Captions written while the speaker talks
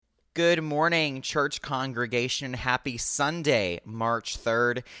Good morning, church congregation. Happy Sunday, March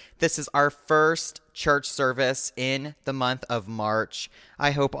 3rd. This is our first church service in the month of March.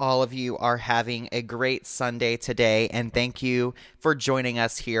 I hope all of you are having a great Sunday today, and thank you for joining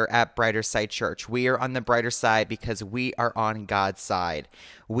us here at Brighter Side Church. We are on the brighter side because we are on God's side.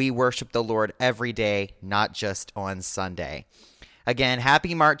 We worship the Lord every day, not just on Sunday. Again,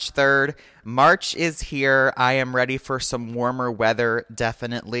 happy March 3rd. March is here. I am ready for some warmer weather,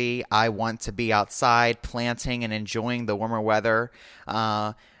 definitely. I want to be outside planting and enjoying the warmer weather.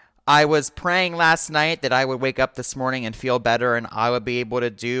 I was praying last night that I would wake up this morning and feel better and I would be able to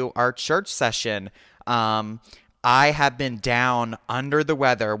do our church session. I have been down under the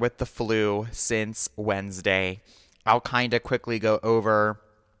weather with the flu since Wednesday. I'll kind of quickly go over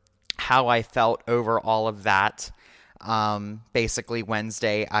how I felt over all of that. Basically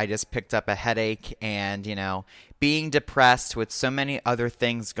Wednesday, I just picked up a headache and, being depressed with so many other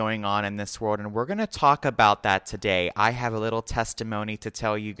things going on in this world. And we're going to talk about that today. I have a little testimony to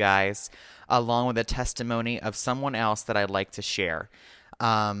tell you guys, along with a testimony of someone else that I'd like to share.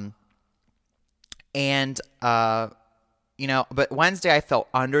 But Wednesday I felt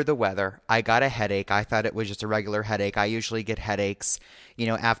under the weather. I got a headache. I thought it was just a regular headache. I usually get headaches,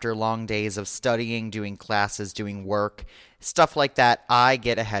 after long days of studying, doing classes, doing work, stuff like that. I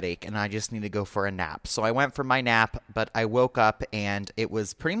get a headache and I just need to go for a nap. So I went for my nap, but I woke up and it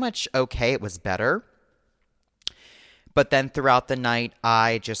was pretty much okay. It was better. But then throughout the night,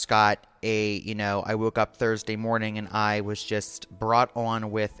 I just got I woke up Thursday morning and I was just brought on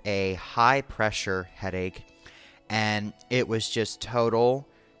with a high pressure headache. And it was just total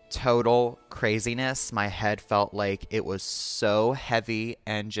craziness. My head felt like it was so heavy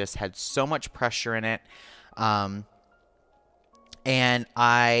and just had so much pressure in it. And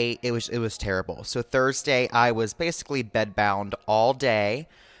it was terrible. So Thursday, I was basically bedbound all day.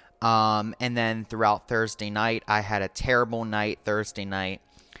 And then throughout Thursday night, I had a terrible night Thursday night.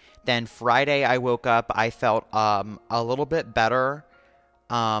 Then Friday, I woke up. I felt a little bit better,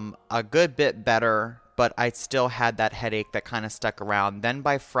 a good bit better. But I still had that headache that kind of stuck around. Then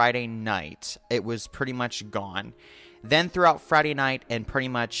by Friday night, it was pretty much gone. Then throughout Friday night and pretty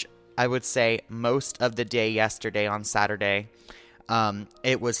much, I would say, most of the day yesterday on Saturday,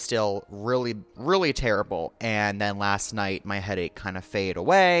 it was still really, really terrible. And then last night, my headache kind of faded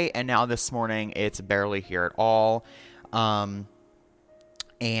away. And now this morning, it's barely here at all. And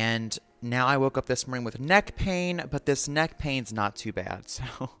now I woke up this morning with neck pain, but this neck pain's not too bad. So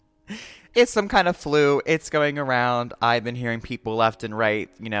it's some kind of flu. It's going around. I've been hearing people left and right,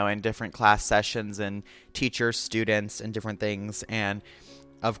 in different class sessions and teachers, students, and different things. And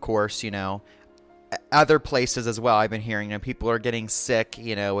of course, other places as well. I've been hearing, people are getting sick,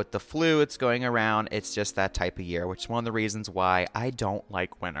 with the flu. It's going around. It's just that type of year, which is one of the reasons why I don't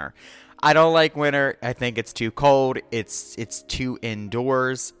like winter. I don't like winter. I think it's too cold. It's too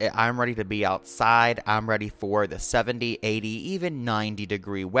indoors. I'm ready to be outside. I'm ready for the 70, 80, even 90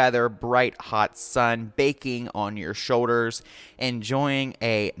 degree weather, bright, hot sun, baking on your shoulders, enjoying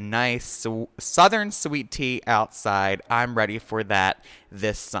a nice southern sweet tea outside. I'm ready for that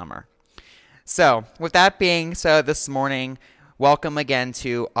this summer. So with that being said, this morning, welcome again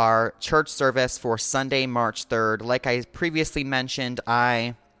to our church service for Sunday, March 3rd. Like I previously mentioned,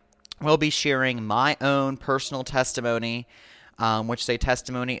 I will be sharing my own personal testimony, which is a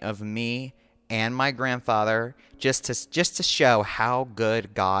testimony of me and my grandfather, just to show how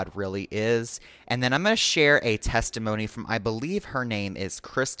good God really is. And then I'm going to share a testimony from, I believe her name is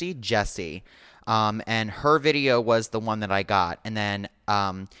Christy Jesse, and her video was the one that I got. And then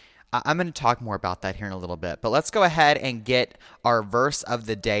I'm going to talk more about that here in a little bit. But let's go ahead and get our verse of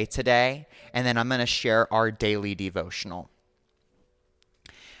the day today, and then I'm going to share our daily devotional.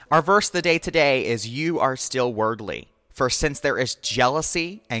 Our verse of the day today is, "You are still worldly. For since there is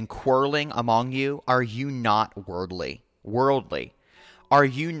jealousy and quarreling among you, are you not worldly? Are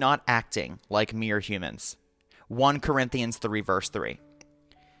you not acting like mere humans?" 1 Corinthians 3, verse 3.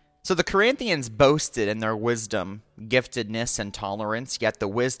 So the Corinthians boasted in their wisdom, giftedness, and tolerance, yet the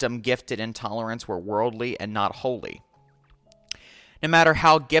wisdom, gifted, and tolerance were worldly and not holy. No matter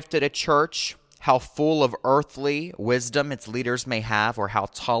how gifted a church, how full of earthly wisdom its leaders may have, or how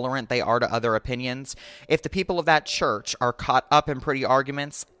tolerant they are to other opinions, if the people of that church are caught up in pretty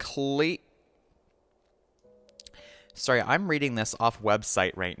arguments, Sorry, I'm reading this off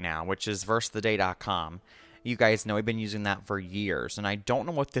website right now, which is versetheday.com. You guys know I've been using that for years, and I don't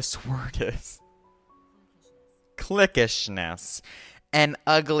know what this word is. Cliquishness and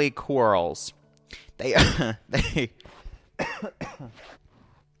ugly quarrels. They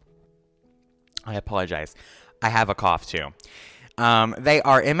I apologize. I have a cough too. They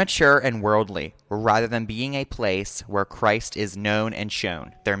are immature and worldly, rather than being a place where Christ is known and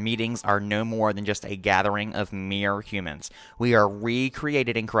shown. Their meetings are no more than just a gathering of mere humans. We are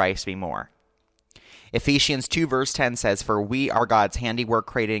recreated in Christ to be more. Ephesians 2 verse 10 says, "For we are God's handiwork,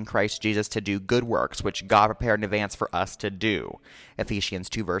 created in Christ Jesus to do good works, which God prepared in advance for us to do." Ephesians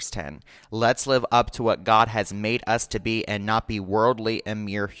 2 verse 10. Let's live up to what God has made us to be and not be worldly and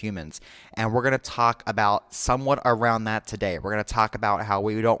mere humans. And we're going to talk about somewhat around that today. We're going to talk about how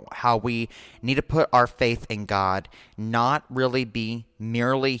we need to put our faith in God, not really be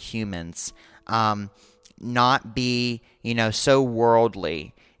merely humans, not be, so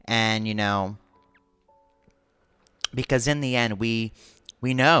worldly, and, because in the end, we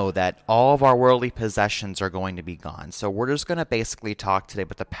know that all of our worldly possessions are going to be gone. So we're just going to basically talk today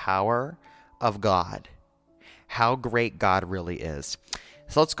about the power of God, how great God really is.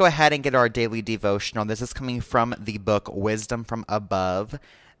 So let's go ahead and get our daily devotional. This is coming from the book Wisdom from Above,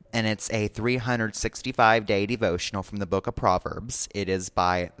 and it's a 365-day devotional from the book of Proverbs. It is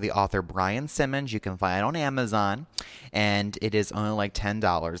by the author Brian Simmons. You can find it on Amazon, and it is only like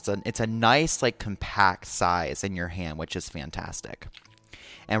 $10. And it's a nice, compact size in your hand, which is fantastic.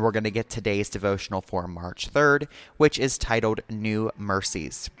 And we're going to get today's devotional for March 3rd, which is titled New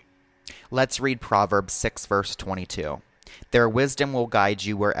Mercies. Let's read Proverbs 6, verse 22. Their wisdom will guide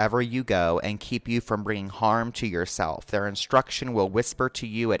you wherever you go and keep you from bringing harm to yourself. Their instruction will whisper to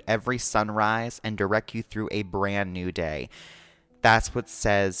you at every sunrise and direct you through a brand new day. That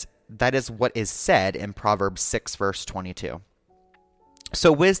is what is said in Proverbs 6, verse 22.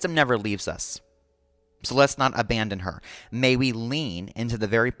 So wisdom never leaves us. So let's not abandon her. May we lean into the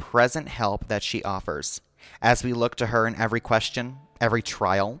very present help that she offers. As we look to her in every question, every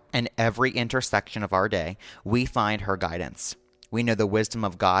trial, and every intersection of our day, we find her guidance. We know the wisdom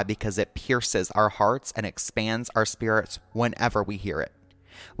of God because it pierces our hearts and expands our spirits whenever we hear it.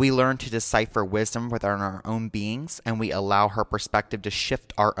 We learn to decipher wisdom within our own beings, and we allow her perspective to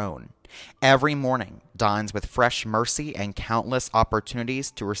shift our own. Every morning dawns with fresh mercy and countless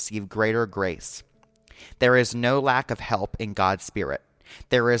opportunities to receive greater grace. There is no lack of help in God's Spirit.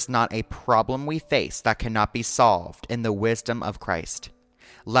 There is not a problem we face that cannot be solved in the wisdom of Christ.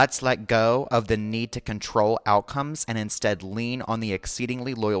 Let's let go of the need to control outcomes and instead lean on the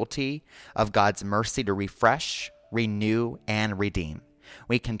exceedingly loyalty of God's mercy to refresh, renew, and redeem.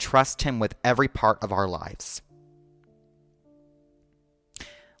 We can trust Him with every part of our lives.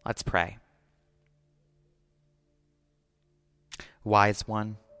 Let's pray. Wise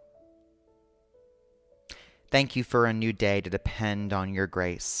One, thank you for a new day to depend on your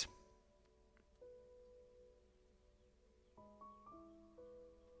grace.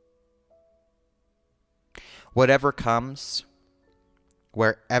 Whatever comes,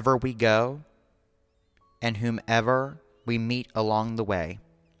 wherever we go, and whomever we meet along the way,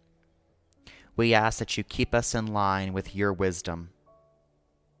 we ask that you keep us in line with your wisdom.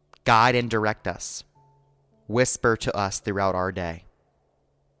 Guide and direct us. Whisper to us throughout our day.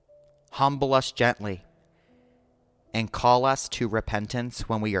 Humble us gently and call us to repentance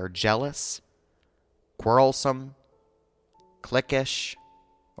when we are jealous, quarrelsome, cliquish,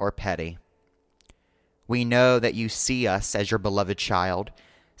 or petty. We know that you see us as your beloved child,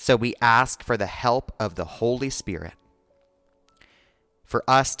 so we ask for the help of the Holy Spirit, for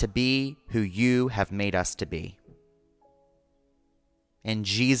us to be who you have made us to be. In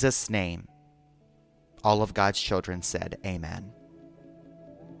Jesus' name, all of God's children said, Amen.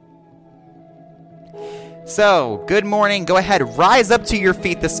 So, good morning. Go ahead, rise up to your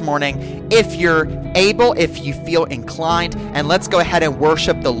feet this morning if you're able, if you feel inclined, and let's go ahead and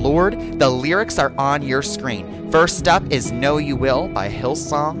worship the Lord. The lyrics are on your screen. First up is Know You Will by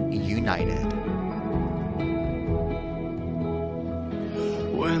Hillsong United.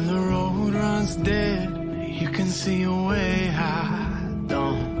 When the road runs dead, you can see a way I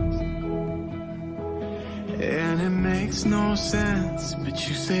don't. And it makes no sense, but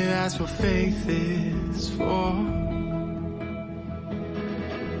you say that's what faith is for.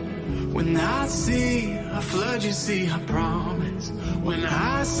 When I see a flood, you see a promise. When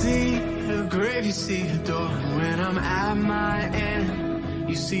I see a grave, you see a door. And when I'm at my end,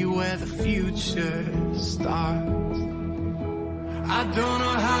 you see where the future starts. I don't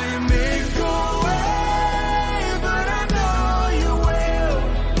know how you make it go away, but I know you will.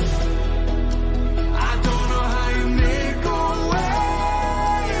 I don't know how you make it go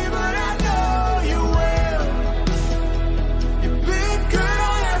away, but I know you will. You've been good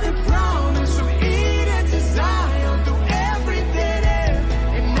on every promise, from Eden to Zion, through every dead end,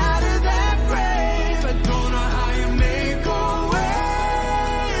 and out of that grave. I don't know how you make it go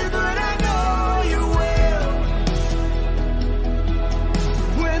away, but I know you will.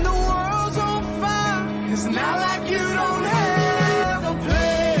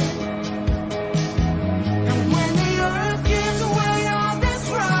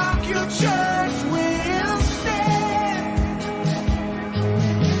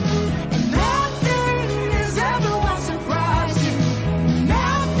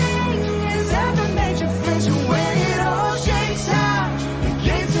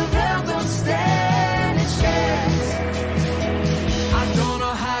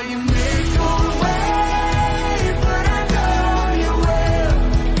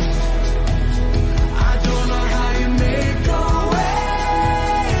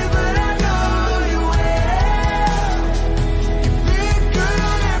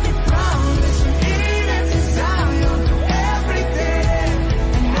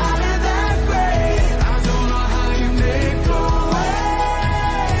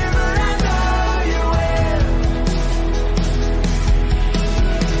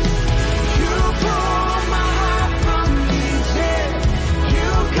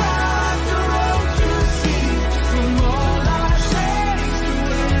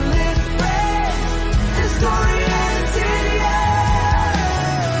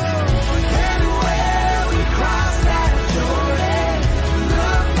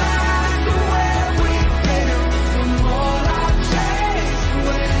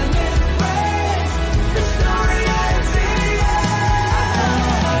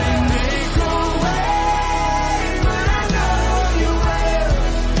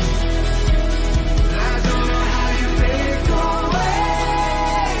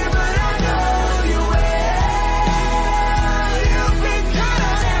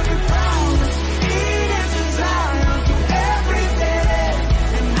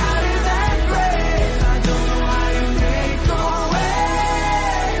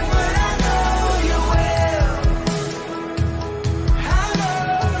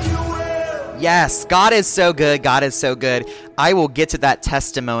 Yes, God is so good. God is so good. I will get to that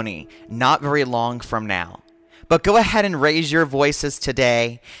testimony not very long from now. But go ahead and raise your voices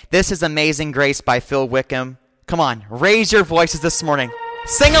today. This is Amazing Grace by Phil Wickham. Come on, raise your voices this morning.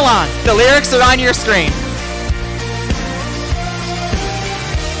 Sing along. The lyrics are on your screen.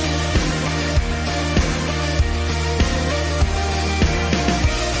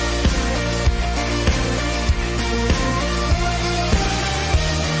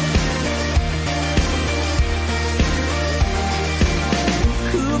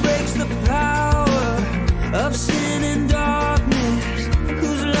 Of sin and darkness,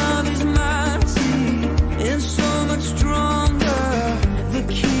 whose love is mighty and so much stronger. The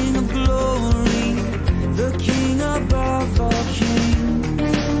King of glory, the King above all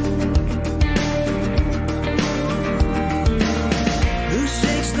kings, who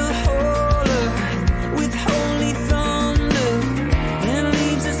shakes the whole earth with holy thunder and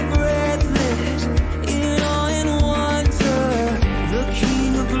leaves us breathless in awe and wonder. The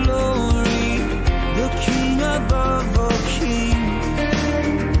King of glory, the King above all kings.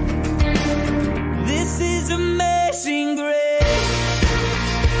 This is amazing grace.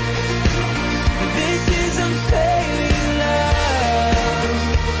 This is unfailing love.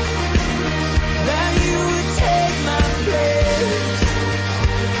 That you would take my place,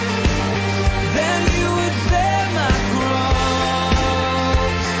 that you would bear my cross.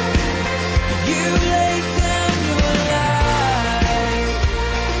 You laid down your life,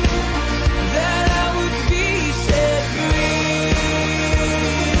 that I would be set free.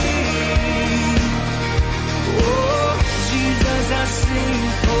 Oh, Jesus, I sing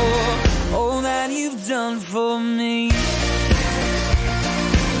for all that you've done for me.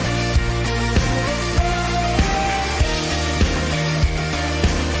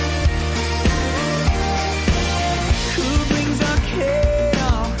 Who brings our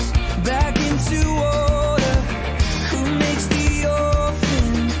chaos back into order? Who makes the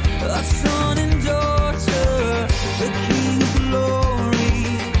orphan a son and daughter? The King of glory,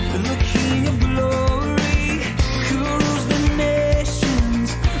 the King of glory, who rules the nations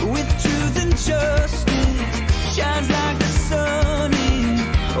with truth and justice.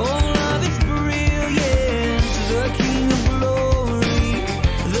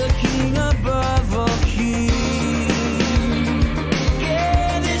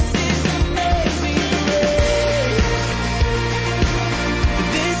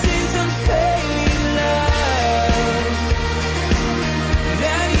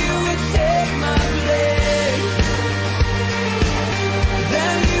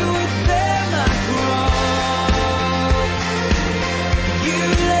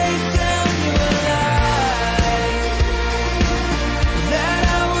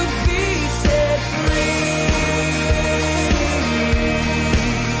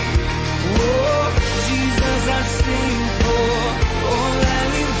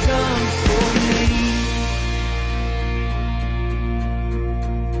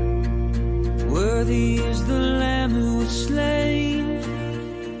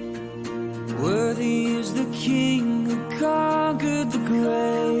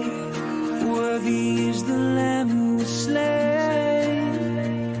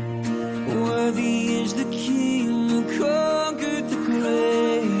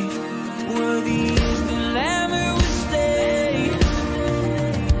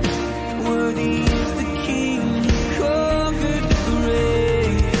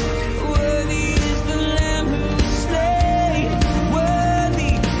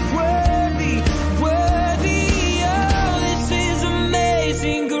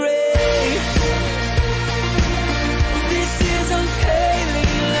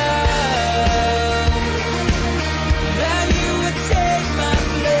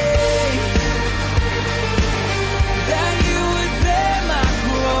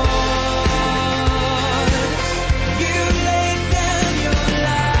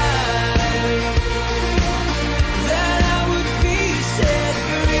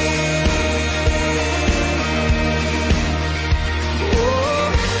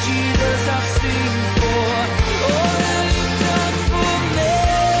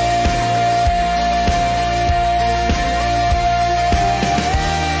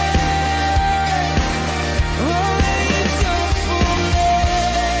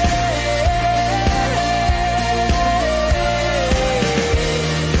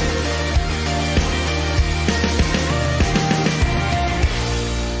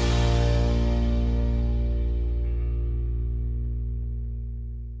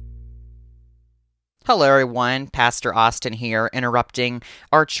 Hello, everyone. Pastor Austin here, interrupting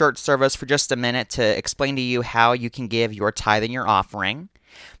our church service for just a minute to explain to you how you can give your tithe and your offering.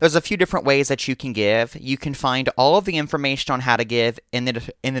 There's a few different ways that you can give. You can find all of the information on how to give in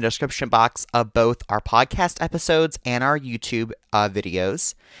the description box of both our podcast episodes and our YouTube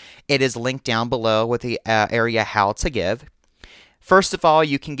videos. It is linked down below with the area how to give. First of all,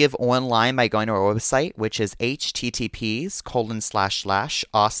 you can give online by going to our website, which is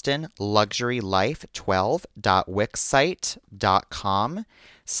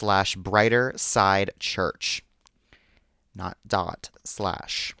Not dot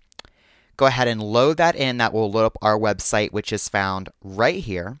slash. Go ahead and load that in. That will load up our website, which is found right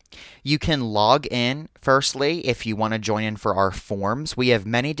here. You can log in, firstly, if you want to join in for our forums. We have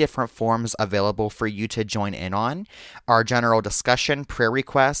many different forums available for you to join in on. Our general discussion, prayer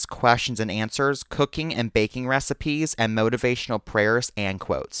requests, questions and answers, cooking and baking recipes, and motivational prayers and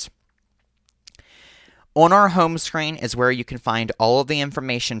quotes. On our home screen is where you can find all of the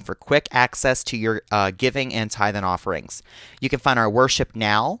information for quick access to your giving and tithe and offerings. You can find our worship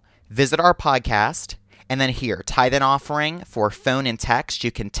now, visit our podcast, and then here, tithe and offering for phone and text.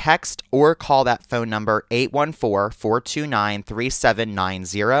 You can text or call that phone number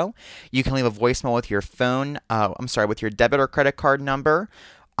 814-429-3790. You can leave a voicemail with your with your debit or credit card number,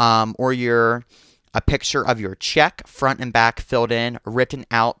 or a picture of your check, front and back filled in, written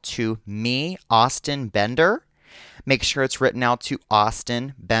out to me, Austin Bender. Make sure it's written out to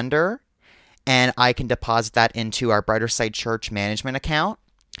Austin Bender, and I can deposit that into our Brighter Side Church management account.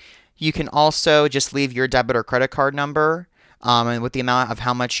 You can also just leave your debit or credit card number, and with the amount of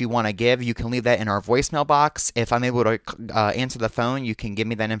how much you want to give, you can leave that in our voicemail box. If I'm able to answer the phone, you can give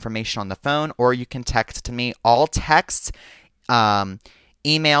me that information on the phone, or you can text to me. All texts,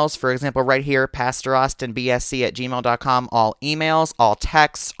 emails, for example, right here, PastorAustinBSC@gmail.com. All emails, all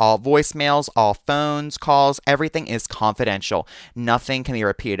texts, all voicemails, all phones, calls, everything is confidential. Nothing can be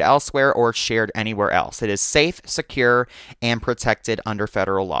repeated elsewhere or shared anywhere else. It is safe, secure, and protected under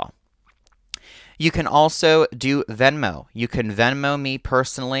federal law. You can also do Venmo. You can Venmo me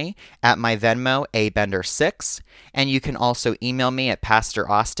personally at my Venmo, abender6, and you can also email me at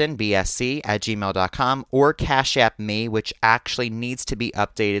PastorAustinBSC@gmail.com or Cash App me, which actually needs to be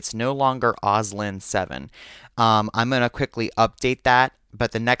updated. It's no longer Oslin7. I'm going to quickly update that,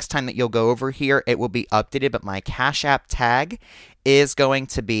 but the next time that you'll go over here, it will be updated, but my Cash App tag is going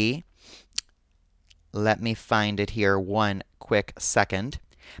to be, let me find it here one quick second.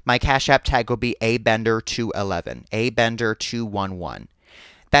 My Cash App tag will be abender211, abender211.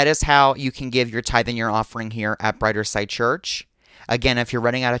 That is how you can give your tithe and your offering here at Brighter Side Church. Again, if you're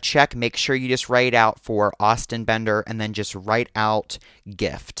running out of check, make sure you just write out for Austin Bender and then just write out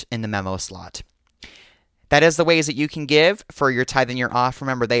gift in the memo slot. That is the ways that you can give for your tithe and your off.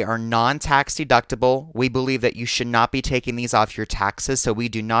 Remember, they are non-tax deductible. We believe that you should not be taking these off your taxes, so we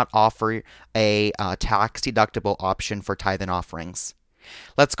do not offer a tax deductible option for tithe and offerings.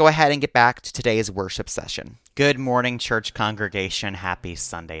 Let's go ahead and get back to today's worship session. Good morning, church congregation. Happy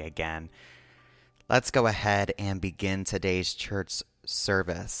Sunday again. Let's go ahead and begin today's church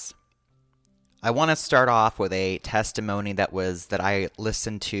service. I want to start off with a testimony that I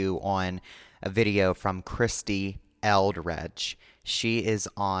listened to on a video from Christy Eldredge. She is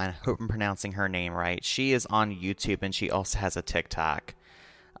on, hope I'm pronouncing her name right. She is on YouTube and she also has a TikTok.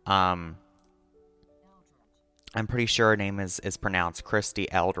 I'm pretty sure her name is pronounced Christy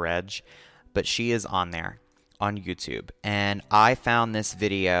Eldredge, but she is on there on YouTube. And I found this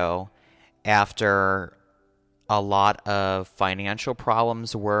video after a lot of financial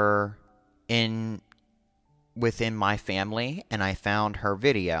problems were within my family, and I found her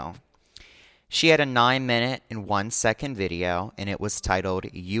video. She had a 9-minute and 1-second video, and it was titled,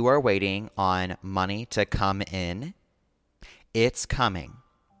 "You Are Waiting on Money to Come In. It's Coming.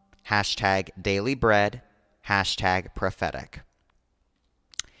 #dailybread. #prophetic."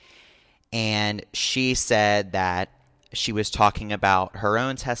 And she said that she was talking about her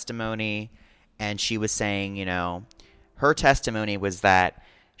own testimony, and she was saying, her testimony was that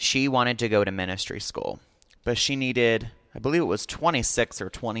she wanted to go to ministry school, but she needed, I believe it was $2,600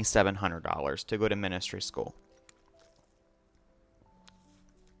 or $2,700 to go to ministry school.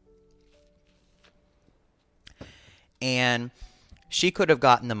 And she could have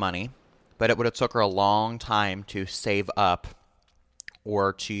gotten the money, but it would have took her a long time to save up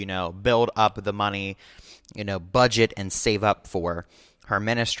or to, build up the money, budget and save up for her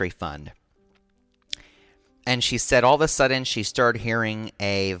ministry fund. And she said all of a sudden she started hearing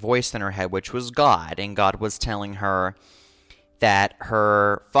a voice in her head, which was God. And God was telling her that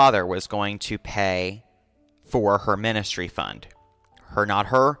her father was going to pay for her ministry fund. Not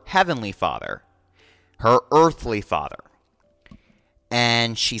her heavenly father, her earthly father.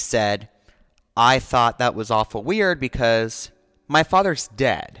 And she said, I thought that was awful weird because my father's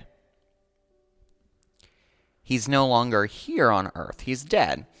dead. He's no longer here on earth. He's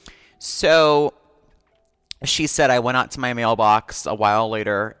dead. So she said, I went out to my mailbox a while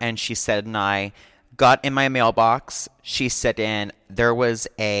later, and she said, and I got in my mailbox, she said, and there was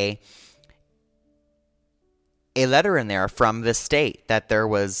a letter in there from the state that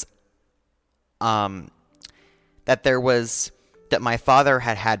that my father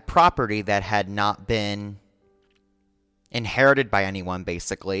had property that had not been inherited by anyone,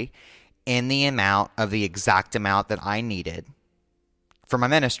 basically, in the exact amount that I needed for my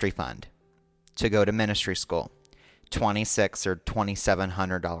ministry fund to go to ministry school. $2,600 or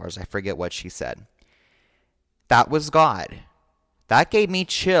 $2,700. I forget what she said. That was God. That gave me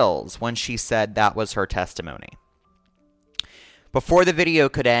chills when she said that was her testimony. Before the video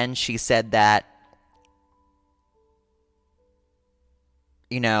could end, she said that,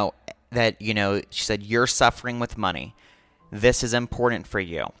 she said, you're suffering with money. This is important for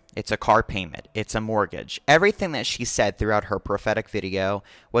you. It's a car payment. It's a mortgage. Everything that she said throughout her prophetic video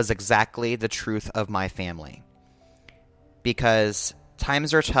was exactly the truth of my family. Because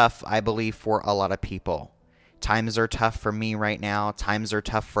times are tough, I believe, for a lot of people. Times are tough for me right now. Times are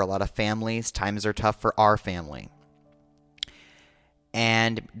tough for a lot of families. Times are tough for our family.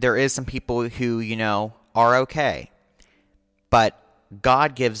 And there is some people who, are okay. But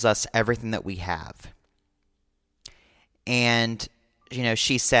God gives us everything that we have. And,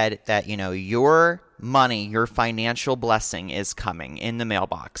 she said that, your money, your financial blessing is coming in the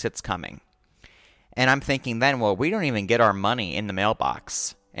mailbox. It's coming. And I'm thinking then, well, we don't even get our money in the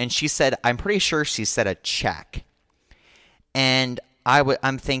mailbox. And she said, I'm pretty sure she said a check. And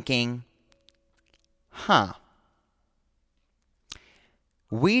I'm thinking,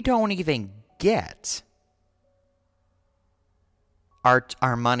 we don't even get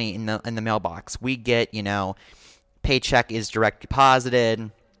our money in the mailbox. We get, paycheck is direct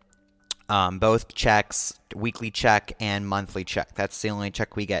deposited, both checks, weekly check and monthly check. That's the only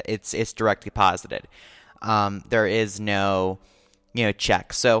check we get. It's direct deposited. There is no,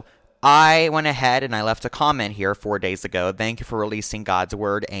 check. So I went ahead and I left a comment here 4 days ago. Thank you for releasing God's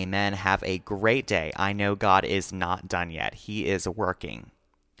word. Amen. Have a great day. I know God is not done yet. He is working.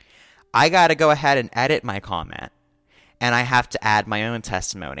 I got to go ahead and edit my comment, and I have to add my own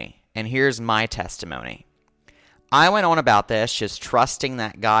testimony. And here's my testimony. I went on about this, just trusting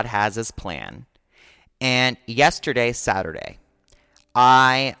that God has his plan. And yesterday, Saturday,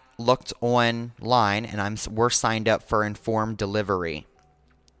 I looked online, and we're signed up for informed delivery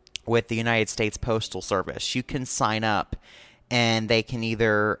with the United States Postal Service. You can sign up, and they can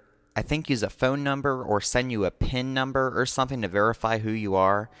either, I think, use a phone number or send you a PIN number or something to verify who you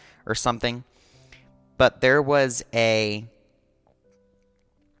are or something. But there was a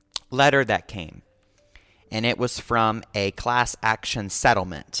letter that came, and it was from a class action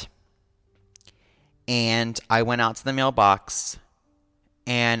settlement. And I went out to the mailbox,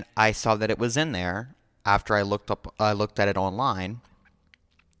 and I saw that it was in there after I looked at it online,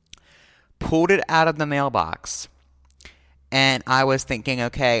 pulled it out of the mailbox, and I was thinking,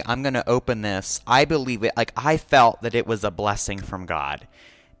 okay, I'm going to open this. I believe it. Like, I felt that it was a blessing from God.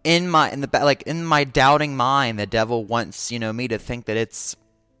 In my doubting mind, the devil wants, me to think that it's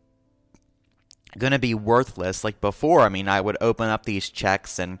going to be worthless. Like before, I would open up these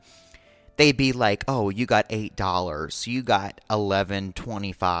checks and they'd be like, oh, you got $8, you got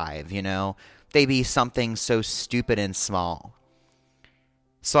 $11.25, They'd be something so stupid and small.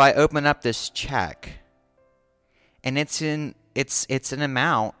 So I open up this check, and it's an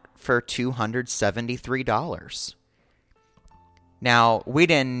amount for $273. Now, we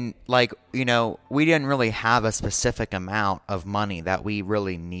didn't really have a specific amount of money that we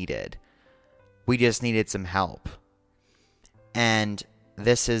really needed. We just needed some help. And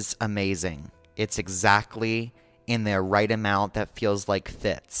this is amazing. It's exactly in the right amount that feels like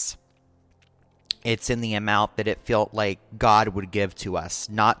fits. It's in the amount that it felt like God would give to us.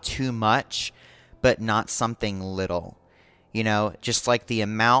 Not too much, but not something little. Just like the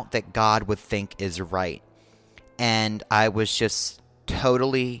amount that God would think is right. And I was just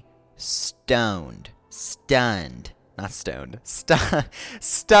totally stunned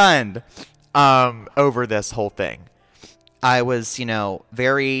over this whole thing. I was,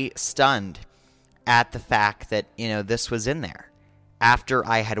 very stunned at the fact that, this was in there. After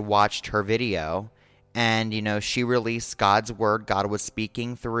I had watched her video and, she released God's word, God was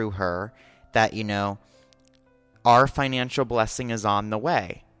speaking through her that, our financial blessing is on the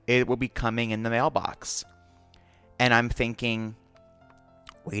way. It will be coming in the mailbox. And I'm thinking,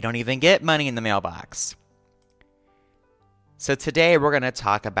 We don't even get money in the mailbox. So today we're going to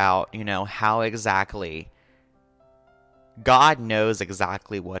talk about, how exactly God knows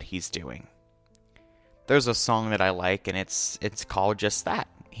exactly what he's doing. There's a song that I like, and it's called just that.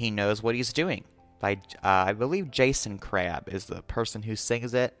 He knows what he's doing. By I believe Jason Crabb is the person who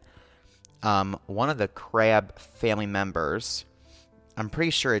sings it. One of the Crabb family members, I'm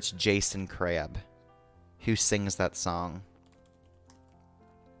pretty sure it's Jason Crabb, who sings that song.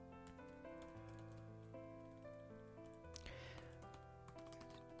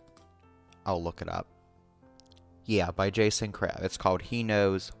 I'll look it up. Yeah, by Jason Crabb. It's called He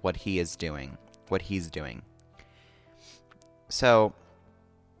Knows What He Is Doing. What He's Doing. So,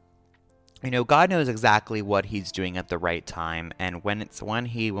 God knows exactly what he's doing at the right time, and when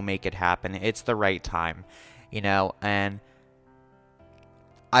he will make it happen, it's the right time. And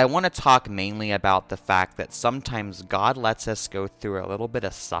I want to talk mainly about the fact that sometimes God lets us go through a little bit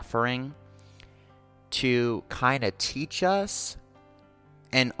of suffering to kind of teach us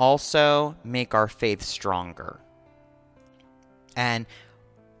and also make our faith stronger. And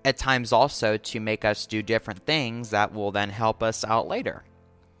at times also to make us do different things that will then help us out later.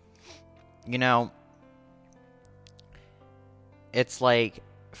 It's like,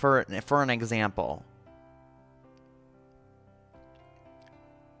 for an example,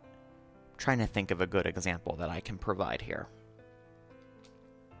 I'm trying to think of a good example that I can provide here.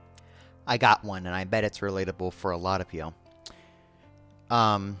 I got one, and I bet it's relatable for a lot of you.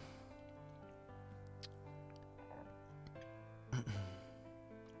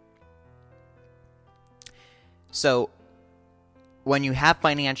 So, when you have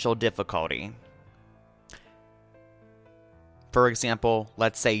financial difficulty, for example,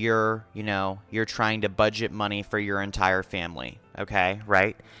 let's say you're trying to budget money for your entire family, okay,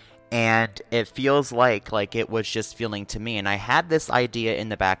 right? And it feels like it was just feeling to me, and I had this idea in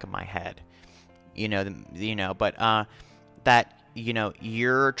the back of my head, that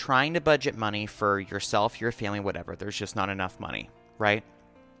you're trying to budget money for yourself, your family, whatever. There's just not enough money, right?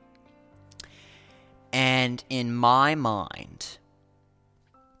 And in my mind,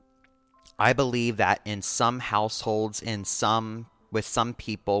 I believe that in some households, with some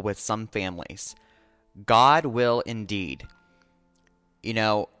people, with some families, God will indeed,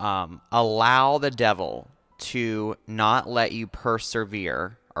 allow the devil to not let you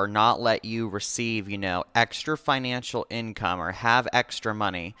persevere or not let you receive, extra financial income or have extra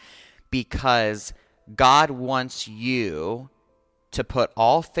money, because God wants you to put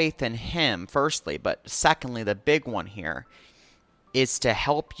all faith in him, firstly, but secondly, the big one here is to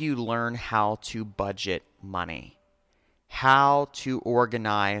help you learn how to budget money, how to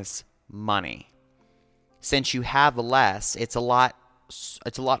organize money. Since you have less, it's a lot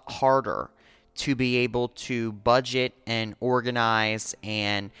harder to be able to budget and organize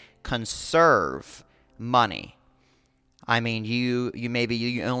and conserve money. I mean, you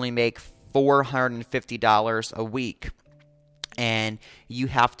only make $450 a week, and you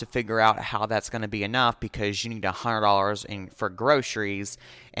have to figure out how that's going to be enough because you need $100 for groceries.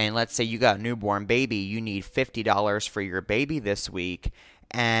 And let's say you got a newborn baby, you need $50 for your baby this week.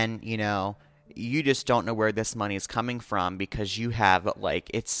 And, you just don't know where this money is coming from because you have,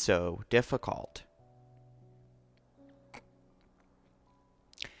 it's so difficult.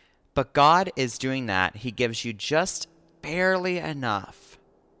 But God is doing that. He gives you just barely enough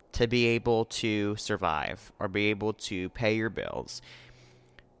to be able to survive or be able to pay your bills.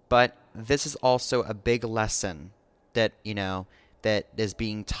 But this is also a big lesson that, that is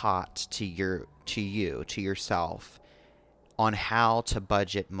being taught to yourself on how to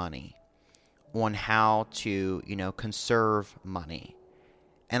budget money, on how to, conserve money.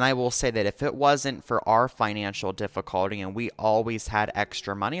 And I will say that if it wasn't for our financial difficulty and we always had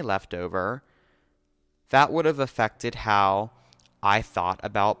extra money left over, that would have affected how I thought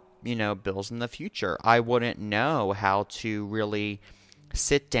about, bills in the future. I wouldn't know how to really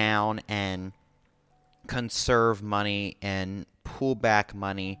sit down and conserve money and pull back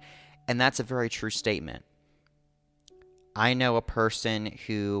money. And that's a very true statement. I know a person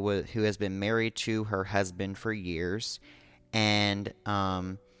who has been married to her husband for years, and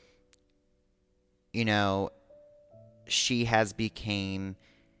she has became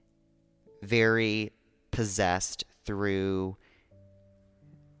very possessed through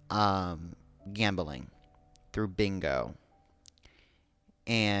gambling, through bingo.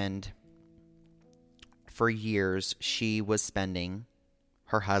 And for years, she was spending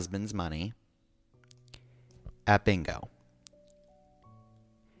her husband's money at bingo.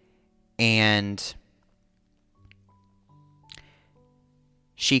 And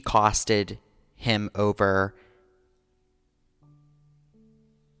she costed him over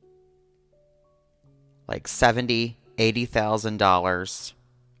like $80,000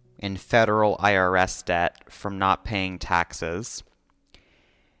 in federal IRS debt from not paying taxes,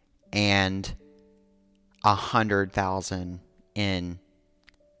 and $100,000 in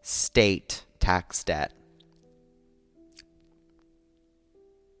state tax debt.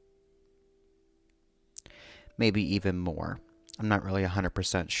 Maybe even more. I'm not really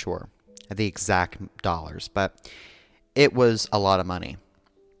 100% sure of the exact dollars, but it was a lot of money.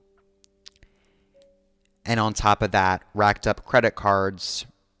 And on top of that, racked up credit cards,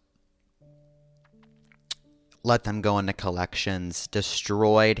 let them go into collections,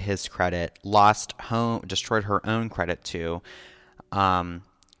 destroyed his credit, destroyed her own credit too.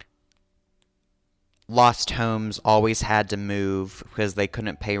 Lost homes, always had to move because they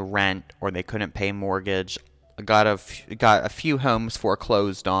couldn't pay rent or they couldn't pay mortgage. Got a few homes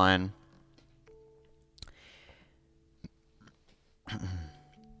foreclosed on.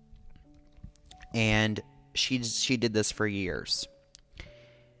 And she did this for years.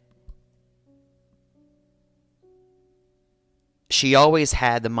 She always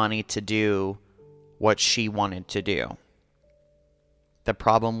had the money to do what she wanted to do. The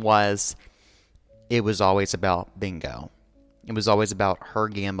problem was, it was always about bingo. It was always about her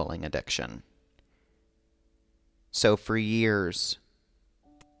gambling addiction. So for years,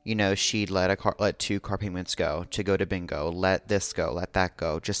 she'd let 2 car payments go to go to bingo, let this go, let that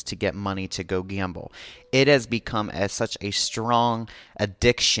go, just to get money to go gamble. It has become such a strong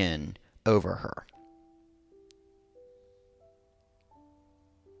addiction over her.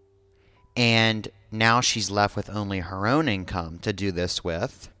 And now she's left with only her own income to do this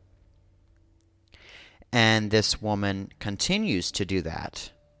with. And this woman continues to do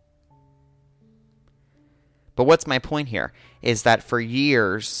that. But what's my point here is that for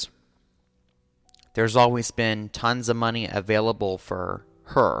years, there's always been tons of money available for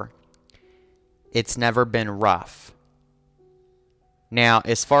her. It's never been rough. Now,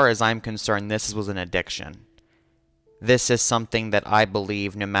 as far as I'm concerned, this was an addiction. This is something that I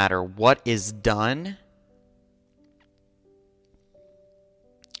believe no matter what is done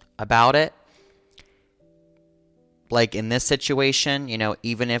about it, like in this situation,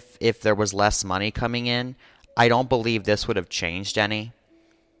 even if there was less money coming in, I don't believe this would have changed any.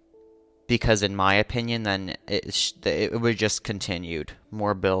 Because in my opinion, then it would have just continued.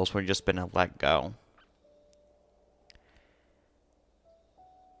 More bills would have just been let go.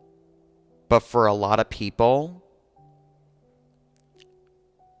 But for a lot of people,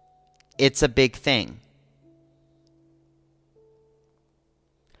 it's a big thing.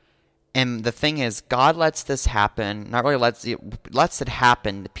 And the thing is, God lets this happen. Not really lets it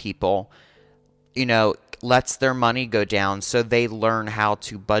happen to people. Lets their money go down so they learn how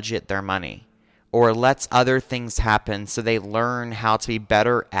to budget their money. Or lets other things happen so they learn how to be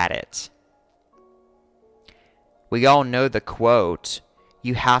better at it. We all know the quote,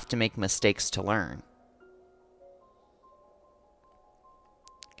 you have to make mistakes to learn.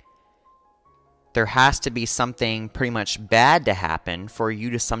 There has to be something pretty much bad to happen for you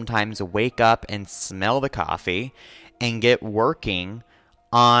to sometimes wake up and smell the coffee and get working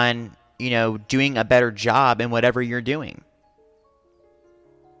on, doing a better job in whatever you're doing.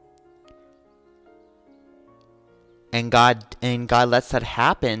 And God lets that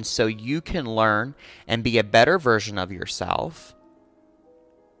happen so you can learn and be a better version of yourself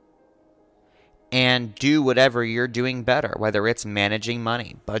and do whatever you're doing better, whether it's managing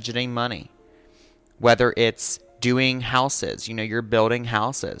money, budgeting money, whether it's doing houses, you're building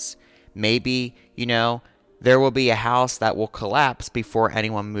houses. Maybe, there will be a house that will collapse before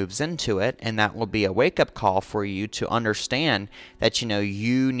anyone moves into it, and that will be a wake-up call for you to understand that,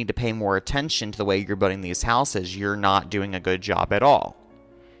 you need to pay more attention to the way you're building these houses. You're not doing a good job at all.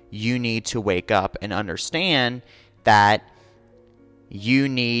 You need to wake up and understand that you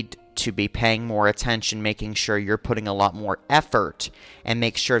need to be paying more attention, making sure you're putting a lot more effort, and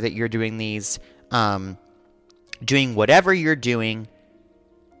make sure that you're doing these doing whatever you're doing,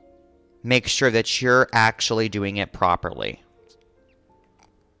 make sure that you're actually doing it properly.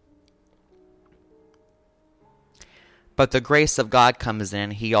 But the grace of God comes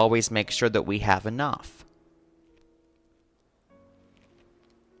in. He always makes sure that we have enough.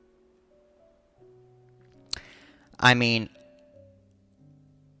 I mean,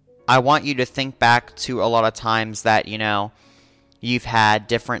 I want you to think back to a lot of times that, you've had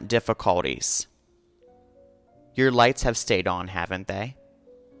different difficulties. Your lights have stayed on, haven't they?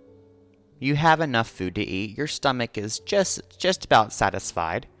 You have enough food to eat. Your stomach is just about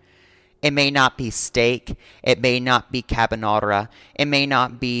satisfied. It may not be steak. It may not be carbonara. It may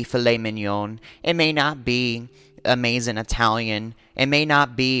not be filet mignon. It may not be amazing Italian. It may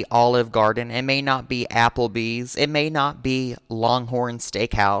not be Olive Garden. It may not be Applebee's. It may not be Longhorn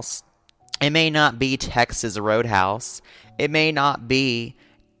Steakhouse. It may not be Texas Roadhouse. It may not be,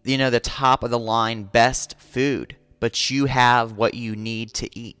 the top of the line best food, but you have what you need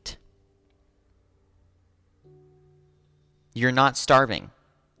to eat. You're not starving.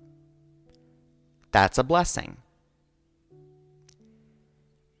 That's a blessing.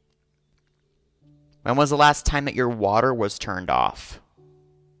 When was the last time that your water was turned off?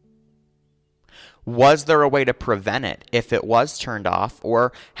 Was there a way to prevent it if it was turned off?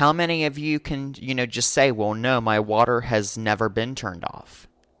 Or how many of you can, just say, well, no, my water has never been turned off?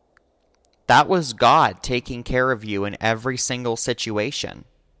 That was God taking care of you in every single situation.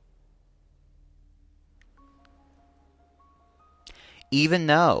 Even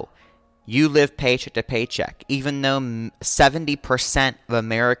though you live paycheck to paycheck, even though 70% of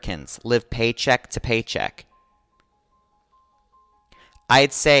Americans live paycheck to paycheck,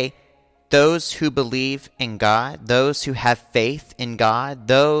 I'd say those who believe in God, those who have faith in God,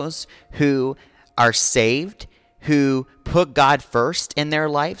 those who are saved, who put God first in their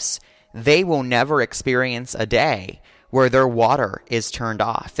lives, they will never experience a day where their water is turned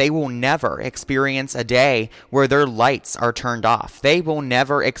off. They will never experience a day where their lights are turned off. They will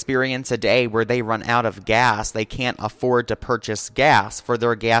never experience a day where they run out of gas. They can't afford to purchase gas for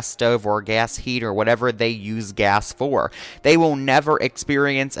their gas stove or gas heater or whatever they use gas for. They will never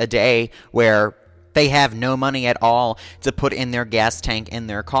experience a day where they have no money at all to put in their gas tank in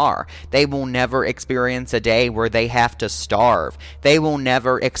their car. They will never experience a day where they have to starve. They will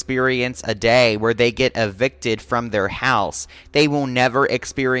never experience a day where they get evicted from their house. They will never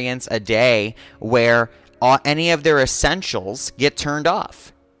experience a day where any of their essentials get turned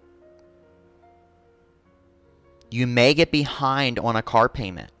off. You may get behind on a car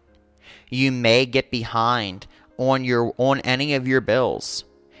payment. You may get behind on any of your bills.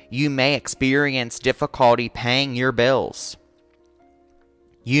 You may experience difficulty paying your bills.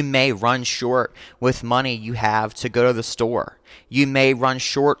 You may run short with money you have to go to the store. You may run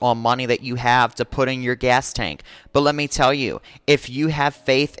short on money that you have to put in your gas tank. But let me tell you, if you have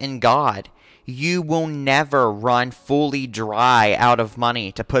faith in God, you will never run fully dry out of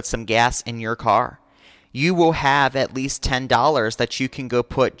money to put some gas in your car. You will have at least $10 that you can go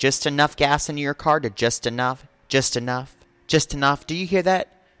put just enough gas in your car to just enough. Do you hear that?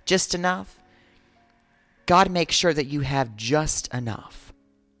 Just enough. God makes sure that you have just enough.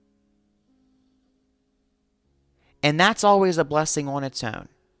 And that's always a blessing on its own.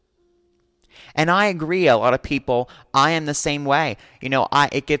 And I agree, a lot of people, I am the same way.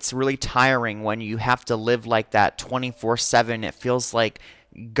 It gets really tiring when you have to live like that 24/7. It feels like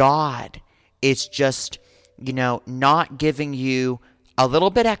God is just, not giving you a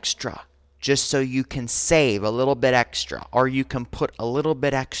little bit extra just so you can save a little bit extra, or you can put a little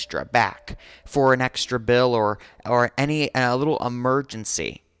bit extra back for an extra bill or a little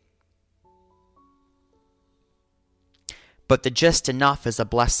emergency. But the just enough is a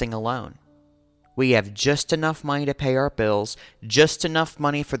blessing alone. We have just enough money to pay our bills, just enough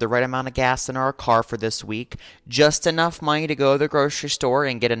money for the right amount of gas in our car for this week, just enough money to go to the grocery store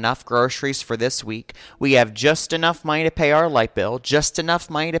and get enough groceries for this week. We have just enough money to pay our light bill, just enough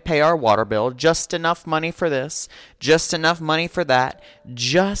money to pay our water bill, just enough money for this, just enough money for that,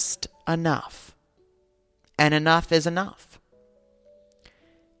 just enough. And enough is enough.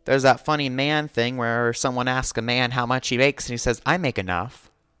 There's that funny man thing where someone asks a man how much he makes, and he says, I make enough.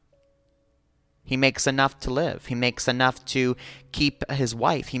 He makes enough to live. He makes enough to keep his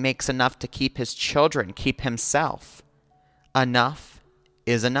wife. He makes enough to keep his children, keep himself. Enough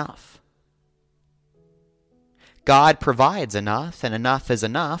is enough. God provides enough, and enough is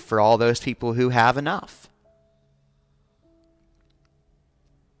enough for all those people who have enough.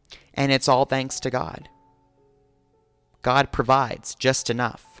 And it's all thanks to God. God provides just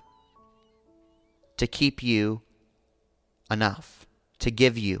enough to keep you enough, to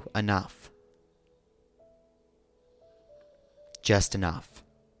give you enough. Just enough.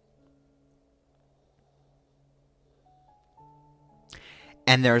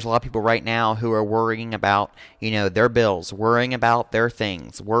 And there's a lot of people right now who are worrying about, their bills, worrying about their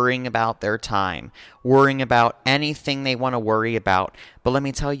things, worrying about their time, worrying about anything they want to worry about. But let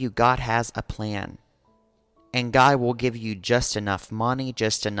me tell you, God has a plan. And God will give you just enough money,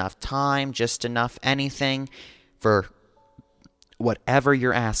 just enough time, just enough anything for whatever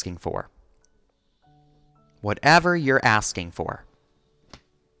you're asking for. Whatever you're asking for.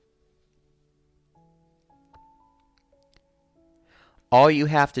 All you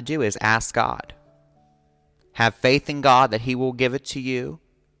have to do is ask God. Have faith in God that He will give it to you,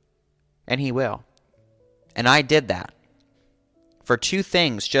 and He will. And I did that for 2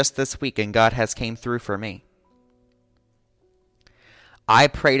 things just this week, and God has came through for me. I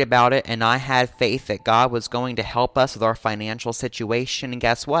prayed about it, and I had faith that God was going to help us with our financial situation, and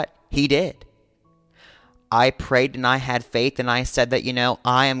guess what? He did. I prayed and I had faith, and I said that,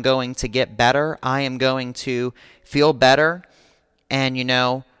 I am going to get better. I am going to feel better.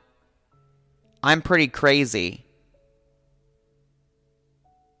 And, I'm pretty crazy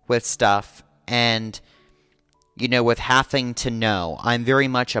with stuff. And, with having to know, I'm very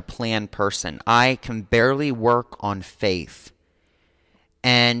much a planned person. I can barely work on faith.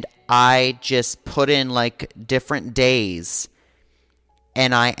 And I just put in different days,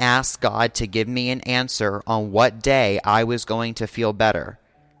 and I asked God to give me an answer on what day I was going to feel better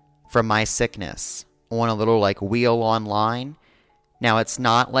from my sickness on a little wheel online. Now, it's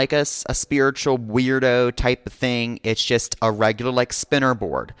not like a spiritual weirdo type of thing. It's just a regular spinner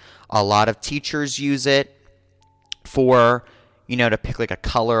board. A lot of teachers use it for, to pick a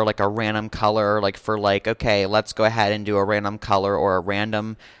color, a random color, for okay, let's go ahead and do a random color or a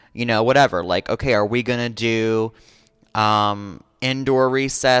random, whatever. Okay, are we going to do indoor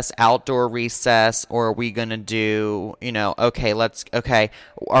recess, outdoor recess, or are we going to do, are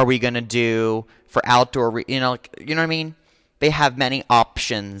we going to do for outdoor, you know what I mean? They have many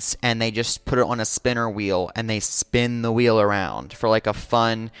options, and they just put it on a spinner wheel, and they spin the wheel around for a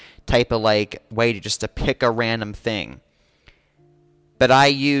fun type of way to pick a random thing. But I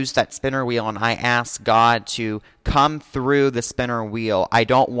used that spinner wheel, and I asked God to come through the spinner wheel. I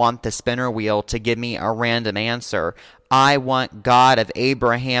don't want the spinner wheel to give me a random answer. I want God of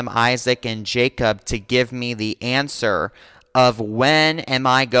Abraham, Isaac, and Jacob to give me the answer of when am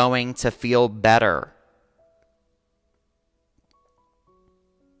I going to feel better.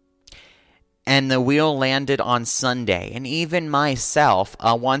 And the wheel landed on Sunday. And even myself,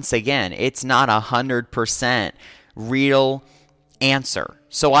 once again, it's not 100% real answer.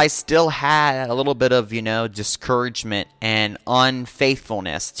 So I still had a little bit of, discouragement and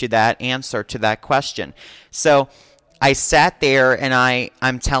unfaithfulness to that answer to that question. So I sat there and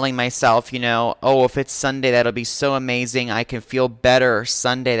I'm telling myself, if it's Sunday, that'll be so amazing. I can feel better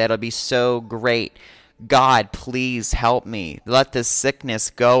Sunday. That'll be so great. God, please help me. Let this sickness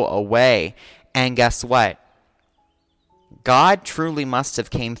go away. And guess what? God truly must have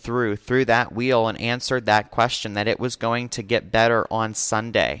came through that wheel and answered that question that it was going to get better on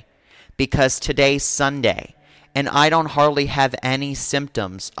Sunday. Because today's Sunday, and I don't hardly have any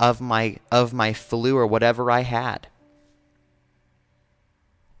symptoms of my flu or whatever I had.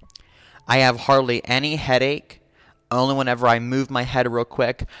 I have hardly any headache. Only whenever I move my head real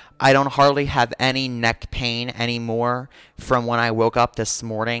quick. I don't hardly have any neck pain anymore from when I woke up this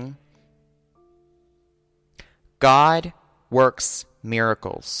morning. God works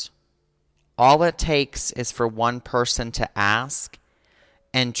miracles. All it takes is for one person to ask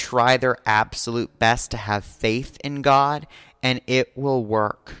and try their absolute best to have faith in God, and it will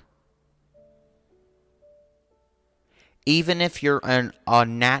work. Even if you're a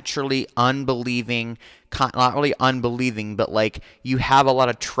naturally unbelieving, not really unbelieving, but you have a lot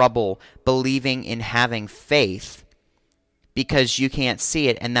of trouble believing in having faith because you can't see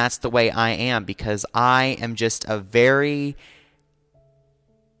it, and that's the way I am, because I am just a very,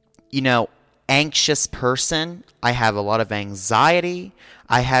 anxious person. I have a lot of anxiety.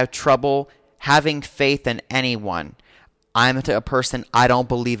 I have trouble having faith in anyone. I'm a person, I don't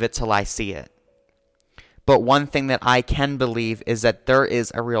believe it till I see it. But one thing that I can believe is that there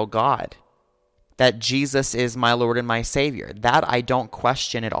is a real God. That Jesus is my Lord and my Savior. That I don't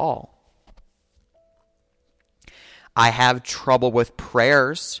question at all. I have trouble with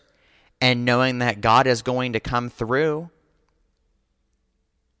prayers and knowing that God is going to come through.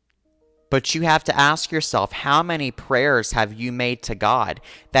 But you have to ask yourself, how many prayers have you made to God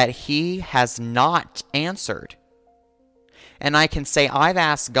that He has not answered? And I can say I've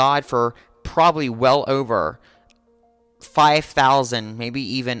asked God for probably well over 5,000, maybe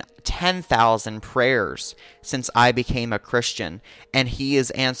even 10,000 prayers since I became a Christian, and He has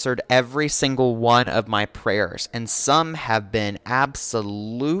answered every single one of my prayers, and some have been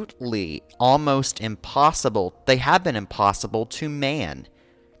absolutely almost impossible. They have been impossible to man.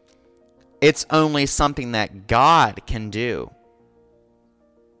 It's only something that God can do.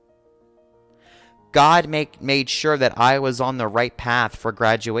 God made sure that I was on the right path for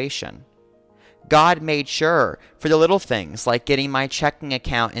graduation. God made sure for the little things like getting my checking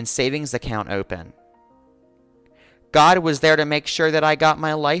account and savings account open. God was there to make sure that I got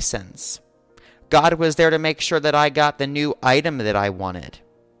my license. God was there to make sure that I got the new item that I wanted.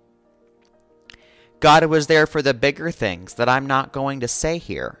 God was there for the bigger things that I'm not going to say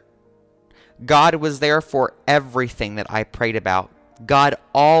here. God was there for everything that I prayed about. God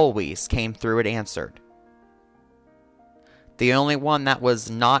always came through and answered. The only one that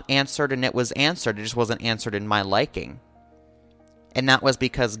was not answered, and it was answered, it just wasn't answered in my liking. And that was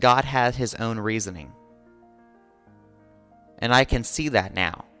because God had his own reasoning. And I can see that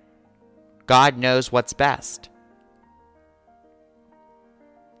now. God knows what's best.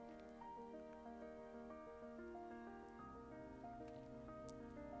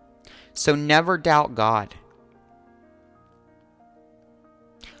 So never doubt God.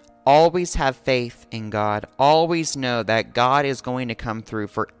 Always have faith in God. Always know that God is going to come through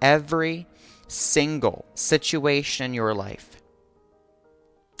for every single situation in your life.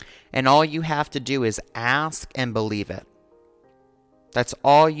 And all you have to do is ask and believe it. That's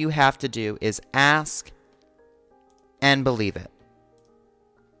all you have to do is ask and believe it.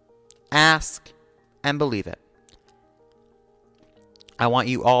 Ask and believe it. I want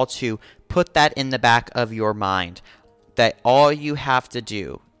you all to put that in the back of your mind, that all you have to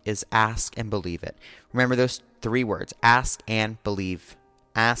do is ask and believe it. Remember those 3 words, ask and believe.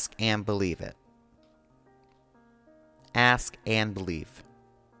 Ask and believe it. Ask and believe.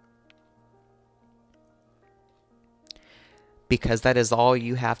 Because that is all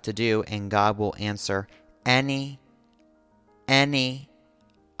you have to do, and God will answer any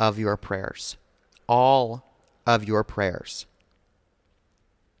of your prayers. All of your prayers.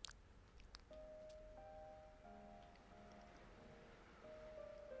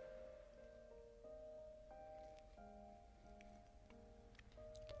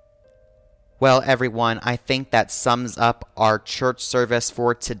 Well, everyone, I think that sums up our church service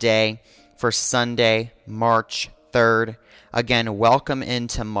for today, for Sunday, March 3rd. Again, welcome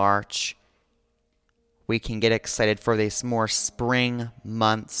into March. We can get excited for these more spring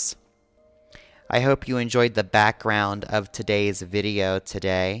months. I hope you enjoyed the background of today's video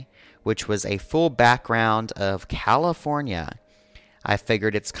today, which was a full background of California. I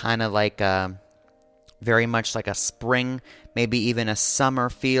figured it's kind of like very much like a spring, maybe even a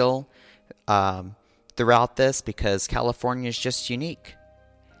summer feel throughout this, because California is just unique.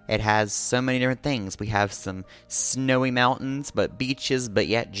 It has so many different things. We have some snowy mountains, but beaches, but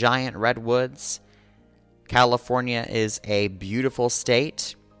yet giant redwoods. California is a beautiful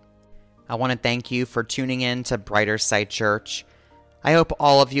state. I want to thank you for tuning in to Brighter Side Church. I hope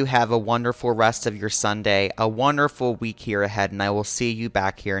all of you have a wonderful rest of your Sunday, a wonderful week here ahead, and I will see you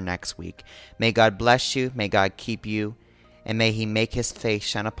back here next week. May God bless you, may God keep you, and may he make his face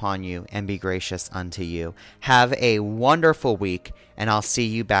shine upon you and be gracious unto you. Have a wonderful week, and I'll see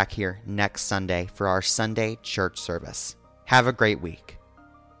you back here next Sunday for our Sunday church service. Have a great week.